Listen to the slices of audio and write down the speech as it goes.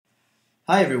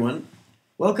Hi everyone,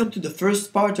 welcome to the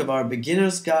first part of our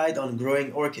beginner's guide on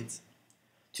growing orchids.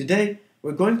 Today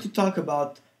we're going to talk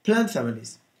about plant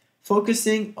families,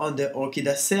 focusing on the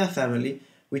Orchidaceae family,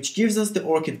 which gives us the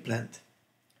orchid plant.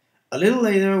 A little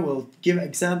later we'll give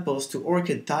examples to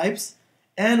orchid types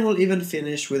and we'll even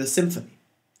finish with a symphony.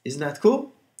 Isn't that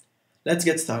cool? Let's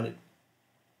get started.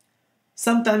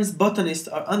 Sometimes botanists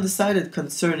are undecided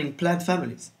concerning plant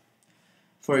families.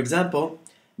 For example,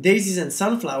 daisies and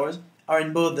sunflowers are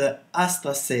in both the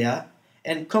Astraceae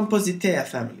and Compositea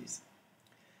families.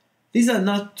 These are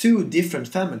not two different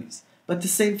families, but the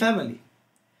same family.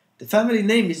 The family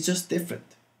name is just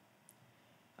different.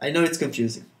 I know it's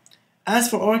confusing. As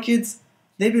for orchids,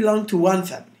 they belong to one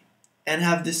family and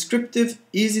have descriptive,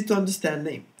 easy to understand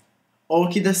name,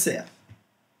 Orchidaceae.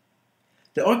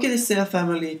 The Orchidaceae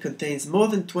family contains more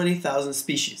than 20,000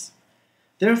 species.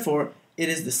 Therefore, it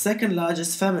is the second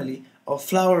largest family of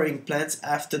flowering plants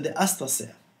after the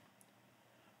Astraceae.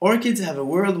 Orchids have a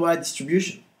worldwide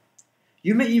distribution.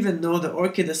 You may even know the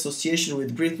orchid association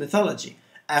with Greek mythology,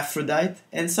 Aphrodite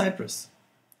and Cyprus.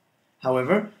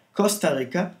 However, Costa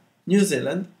Rica, New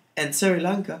Zealand, and Sri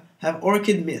Lanka have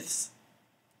orchid myths.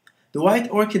 The white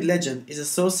orchid legend is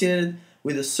associated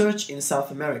with a search in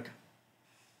South America.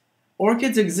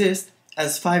 Orchids exist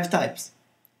as 5 types: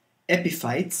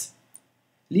 epiphytes,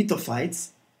 lithophytes,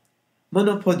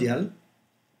 monopodial,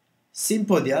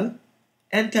 sympodial,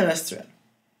 and terrestrial.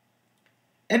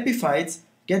 Epiphytes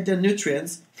get their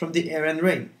nutrients from the air and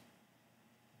rain.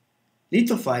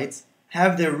 Lithophytes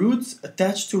have their roots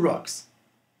attached to rocks.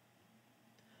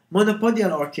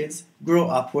 Monopodial orchids grow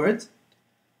upward.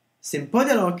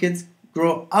 Sympodial orchids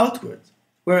grow outward,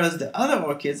 whereas the other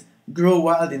orchids grow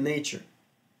wild in nature.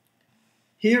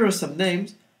 Here are some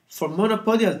names for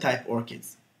monopodial type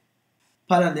orchids: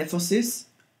 Palanephosis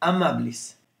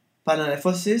amabilis,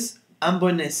 Palanephosis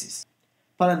amboinensis,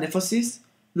 Palanephosis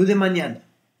ludemaniana,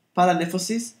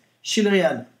 Palanephosis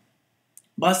schilleriana,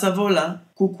 Brassavola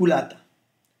cuculata,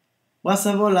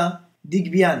 Brassavola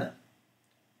digbiana,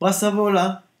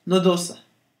 Brassavola nodosa,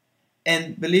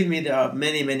 and believe me, there are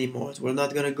many more. We're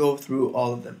not going to go through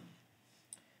all of them.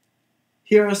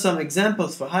 Here are some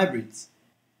examples for hybrids: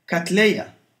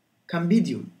 Cattleya,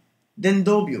 Cambidium,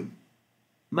 Dendobium,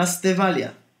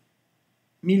 Mastevalia,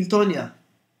 Miltonia,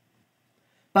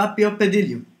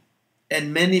 Papiopedilium,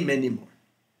 and many more.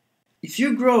 If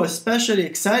you grow a specially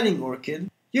exciting orchid,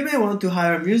 you may want to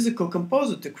hire a musical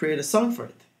composer to create a song for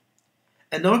it.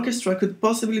 An orchestra could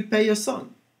possibly pay your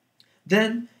song.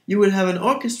 Then you will have an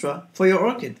orchestra for your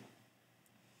orchid.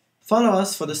 Follow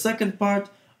us for the second part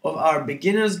of our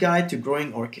beginner's guide to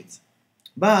growing orchids.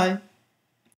 Bye!